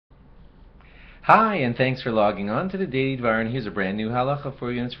Hi, and thanks for logging on to the Daily Dvar, and here's a brand new halacha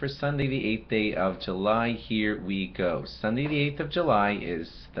for you, and it's for Sunday, the 8th day of July. Here we go. Sunday, the 8th of July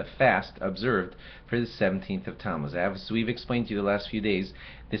is the fast observed for the 17th of Tammuz. As we've explained to you the last few days,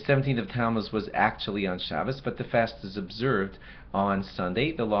 the 17th of Tammuz was actually on Shabbos, but the fast is observed on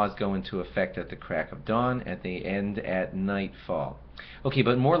Sunday. The laws go into effect at the crack of dawn, and they end at nightfall. Okay,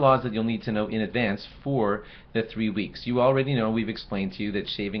 but more laws that you'll need to know in advance for the 3 weeks. You already know, we've explained to you that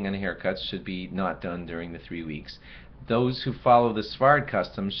shaving and haircuts should be not done during the 3 weeks. Those who follow the Sfard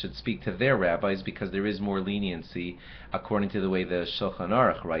customs should speak to their rabbis because there is more leniency according to the way the Shulchan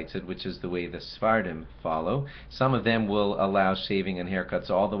Aruch writes it, which is the way the Sfardim follow. Some of them will allow shaving and haircuts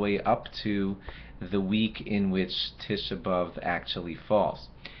all the way up to the week in which Tisha B'Av actually falls.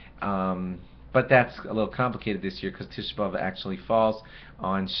 But that's a little complicated this year because Tisha B'Av actually falls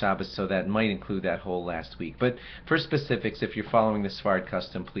on Shabbos, so that might include that whole last week. But for specifics, if you're following the Sfard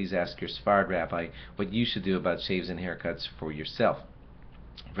custom, please ask your Sfard rabbi what you should do about shaves and haircuts for yourself.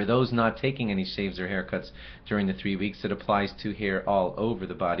 For those not taking any shaves or haircuts during the 3 weeks, it applies to hair all over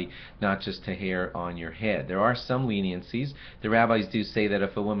the body, not just to hair on your head. There are some leniencies. The rabbis do say that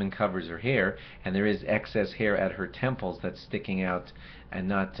if a woman covers her hair and there is excess hair at her temples that's sticking out and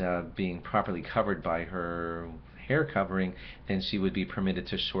not being properly covered by her hair covering, then she would be permitted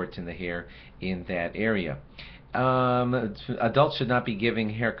to shorten the hair in that area. Adults should not be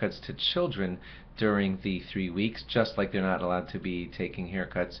giving haircuts to children during the 3 weeks, just like they're not allowed to be taking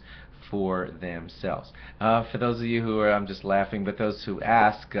haircuts for themselves. For those of you who are, I'm just laughing, but those who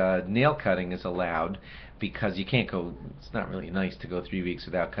ask, nail cutting is allowed because you can't go, it's not really nice to go 3 weeks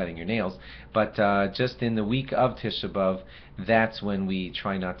without cutting your nails, but just in the week of Tisha B'Av, that's when we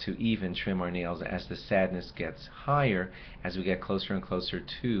try not to even trim our nails as the sadness gets higher as we get closer and closer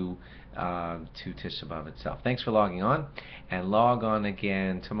to Tisha B'Av itself. Thanks for logging on, and log on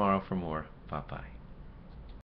again tomorrow for more. Bye-bye.